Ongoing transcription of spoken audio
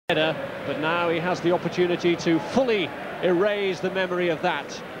But now he has the opportunity to fully erase the memory of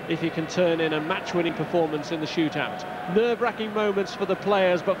that if he can turn in a match-winning performance in the shootout. Nerve-wracking moments for the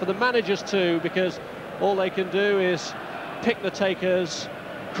players, but for the managers too, because all they can do is pick the takers,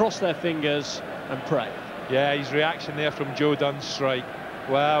 cross their fingers and pray. Yeah, his reaction there from Joe Dunn's strike.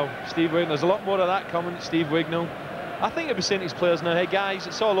 Wow, Steve Wignall, there's a lot more of that coming, Steve Wignall. I think he'll be saying to his players now, hey guys,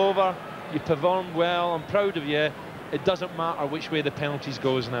 it's all over, you performed well, I'm proud of you. It doesn't matter which way the penalties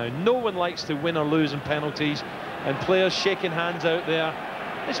goes now. No one likes to win or lose in penalties, and players shaking hands out there.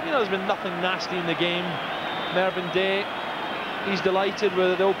 There's been nothing nasty in the game. Mervyn Day, he's delighted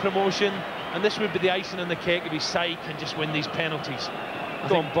with the old promotion, and this would be the icing on the cake if his side can just win these penalties.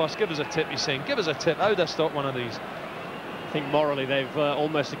 Go on, boss, give us a tip, he's saying. Give us a tip. How do I stop one of these? I think morally they've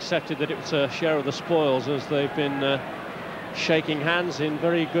almost accepted that it was a share of the spoils, as they've been shaking hands in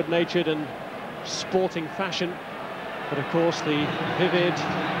very good-natured and sporting fashion. But of course the vivid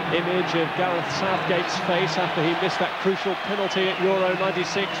image of Gareth Southgate's face after he missed that crucial penalty at Euro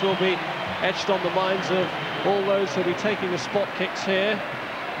 96 will be etched on the minds of all those who'll be taking the spot kicks here.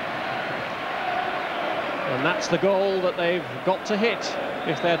 And that's the goal that they've got to hit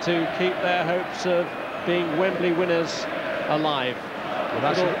if they're to keep their hopes of being Wembley winners alive. Well,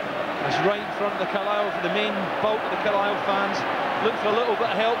 that's right in front of the Carlisle, for the main bulk of the Carlisle fans. Look for a little bit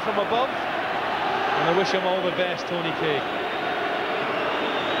of help from above. And I wish him all the best, Tony Craig.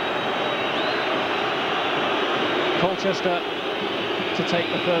 Colchester to take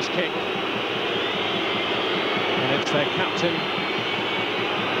the first kick. And it's their captain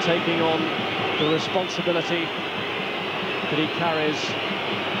taking on the responsibility that he carries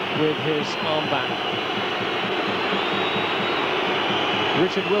with his armband.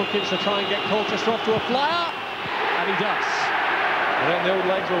 Richard Wilkins to try and get Colchester off to a flyer, and he does. I think the old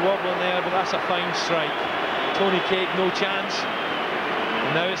legs were wobbling there, but that's a fine strike. Tony Craig, no chance.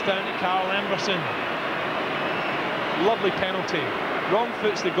 And now it's down to Carl Emberson. Lovely penalty. Wrong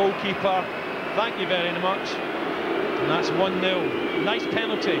foot's the goalkeeper. Thank you very much. And that's 1-0. Nice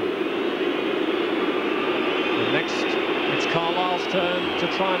penalty. And next, it's Carlisle's turn to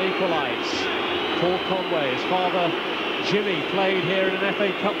try and equalise. Paul Conway, his father Jimmy, played here in an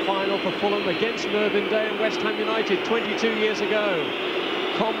FA Cup final for Fulham against Mervyn Day and West Ham United 22 years ago.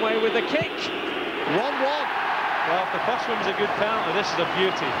 Conway with the kick. 1-1. Well, if the first one was a good penalty, this is a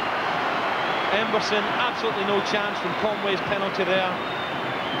beauty. Emberson, absolutely no chance from Conway's penalty there.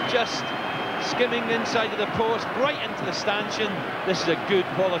 Just skimming the inside of the post, right into the stanchion. This is a good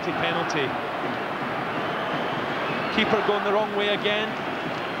quality penalty. Keeper going the wrong way again.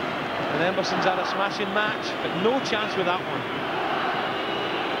 And Emberson's had a smashing match, but no chance with that one.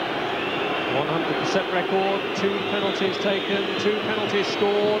 100% record, 2 penalties taken, 2 penalties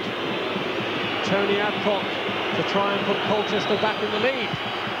scored. Tony Adcock to try and put Colchester back in the lead.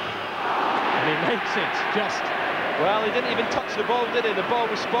 And he makes it, just... Well, he didn't even touch the ball, did he? The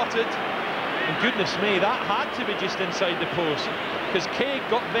ball was spotted. And goodness me, that had to be just inside the post, because Craig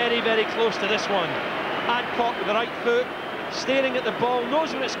got very, very close to this one. Adcock with the right foot, staring at the ball,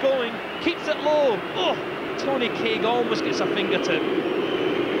 knows where it's going, keeps it low. Oh, Tony Craig almost gets a fingertip.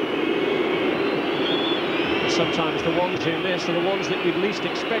 Sometimes the ones you miss are the ones that you'd least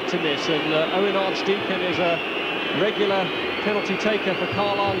expect in this, and Owen Archdeacon is a regular penalty taker for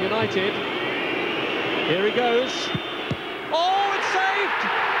Carlisle United. Here he goes. Oh, it's saved!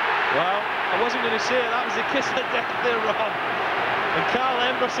 Well, I wasn't going to say it, that was a kiss of death there, Rob. And Carl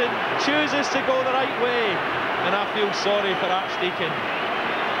Emberson chooses to go the right way. And I feel sorry for Archdeacon.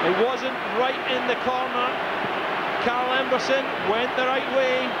 It wasn't right in the corner. Carl Emberson went the right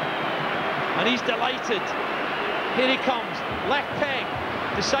way, and he's delighted. Here he comes, left peg,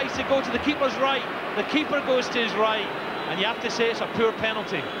 decides to go to the keeper's right. The keeper goes to his right, and you have to say it's a poor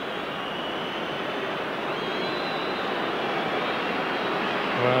penalty.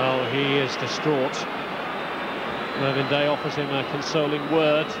 Well, he is distraught. Mervyn Day offers him a consoling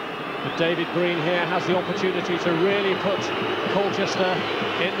word. But David Green here has the opportunity to really put Colchester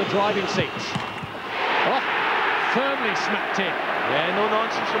in the driving seat. Oh, firmly smacked in. Yeah, no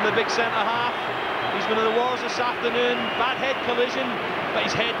nonsense from the big centre-half. He's been in the wars this afternoon. Bad head collision, but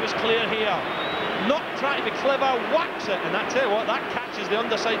his head was clear here. Not trying to be clever, whacks it, and I tell you what, that catches the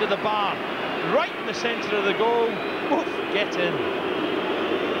underside of the bar. Right in the centre of the goal. Oof, get in.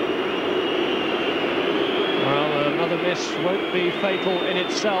 Well, another miss won't be fatal in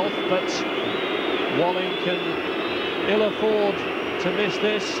itself, but Walling can ill afford to miss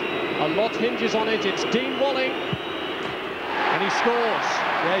this. A lot hinges on it. It's Dean Walling, and he scores.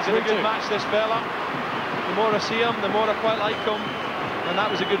 Yeah, he's in a good match, this fella. The more I see him, the more I quite like him. And that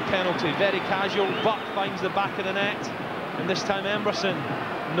was a good penalty. Very casual, but finds the back of the net. And this time Emberson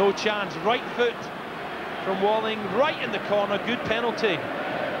no chance. Right foot from Walling, right in the corner, good penalty.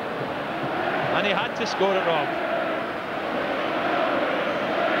 And he had to score it, Rob.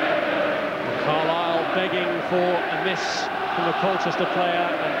 Carlisle begging for a miss from a Colchester player,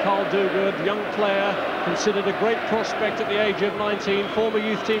 and Carl Duguid, young player, considered a great prospect at the age of 19, former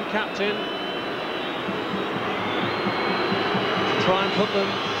youth team captain. To try and put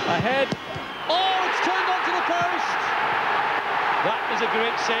them ahead. Oh, it's turned onto the post! That is a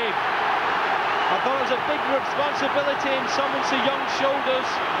great save. I thought it was a big responsibility in someone so young's shoulders,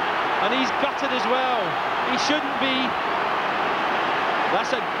 and he's gutted as well. He shouldn't be.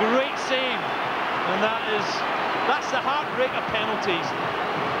 That's a great save, and that's the heartbreak of penalties.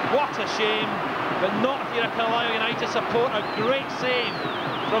 What a shame, but not if you're a Carlisle United supporter. A great save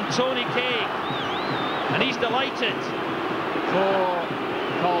from Tony Craig, and he's delighted. Poor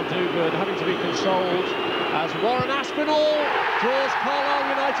Carl Duguid having to be consoled as Warren Aspinall draws Carlisle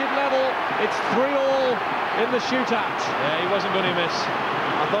United level. It's 3-3 in the shootout. Yeah, he wasn't going to miss.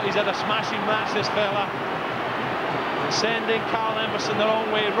 I thought he's had a smashing match, this fella. Sending Carl Emerson the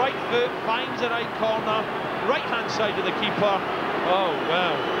wrong way. Right foot, finds the right corner. Right-hand side of the keeper. Oh,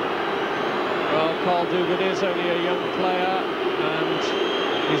 wow. Well, Carl Duguid is only a young player, and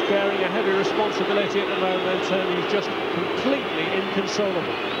he's bearing a heavy responsibility at the moment, and he's just completely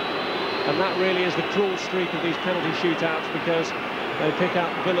inconsolable. And that really is the cruel streak of these penalty shootouts, because they pick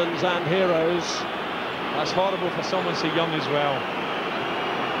out villains and heroes. That's horrible for someone so young as well.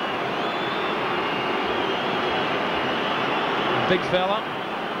 Big fella,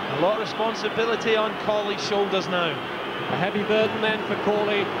 a lot of responsibility on Cawley's shoulders now. A heavy burden then for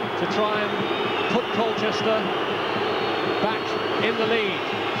Cawley to try and put Colchester back in the lead.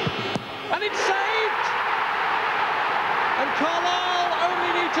 And it's saved! And Carlisle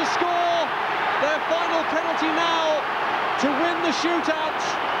only need to score their final penalty now to win the shootout.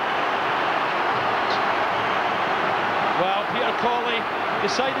 Well, Peter Cawley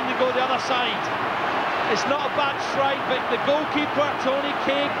deciding to go the other side. It's not a bad strike, but the goalkeeper, Tony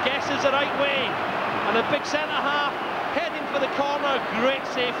Craig, guesses the right way. And a big centre-half heading for the corner. Great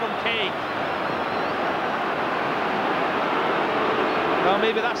save from Craig. Well,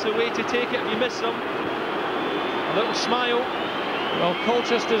 maybe that's the way to take it if you miss them. A little smile. Well,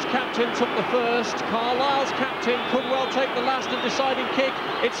 Colchester's captain took the first. Carlisle's captain could well take the last and deciding kick.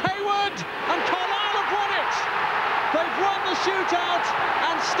 It's Hayward, and Carlisle have won it! They've won the shootout,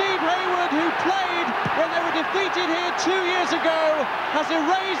 and Steve Hayward, who played when they were defeated here 2 years ago, has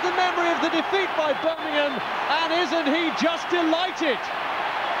erased the memory of the defeat by Birmingham, and isn't he just delighted?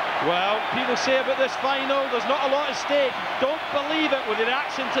 Well, people say about this final, there's not a lot at stake. Don't believe it with the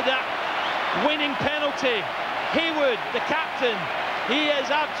reaction to that winning penalty. Hayward, the captain, he is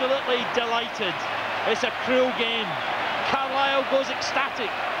absolutely delighted. It's a cruel game. Carlisle goes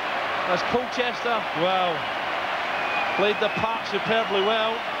ecstatic as Colchester, well, played the part superbly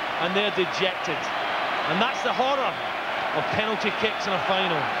well, and they're dejected. And that's the horror of penalty kicks in a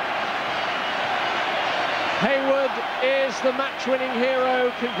final. Hayward is the match-winning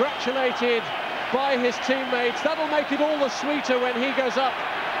hero, congratulated by his teammates. That'll make it all the sweeter when he goes up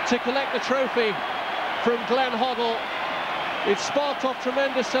to collect the trophy from Glenn Hoddle. It sparked off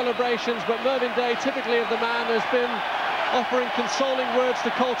tremendous celebrations, but Mervyn Day, typically of the man, has been offering consoling words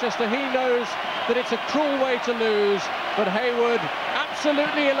to Colchester. He knows that it's a cruel way to lose, but Hayward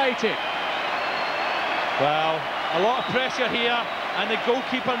absolutely elated. Well, a lot of pressure here, and the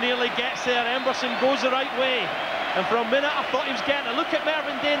goalkeeper nearly gets there. Emberson goes the right way, and for a minute I thought he was getting it. Look at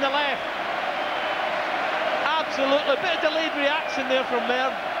Mervyn Day in the left. Absolutely, a bit of delayed reaction there from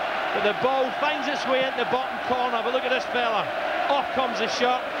Merv, but the ball finds its way into the bottom corner. But look at this fella, off comes the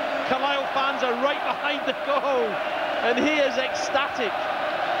shot. Carlisle fans are right behind the goal, and he is ecstatic.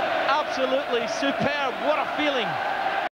 Absolutely superb, what a feeling.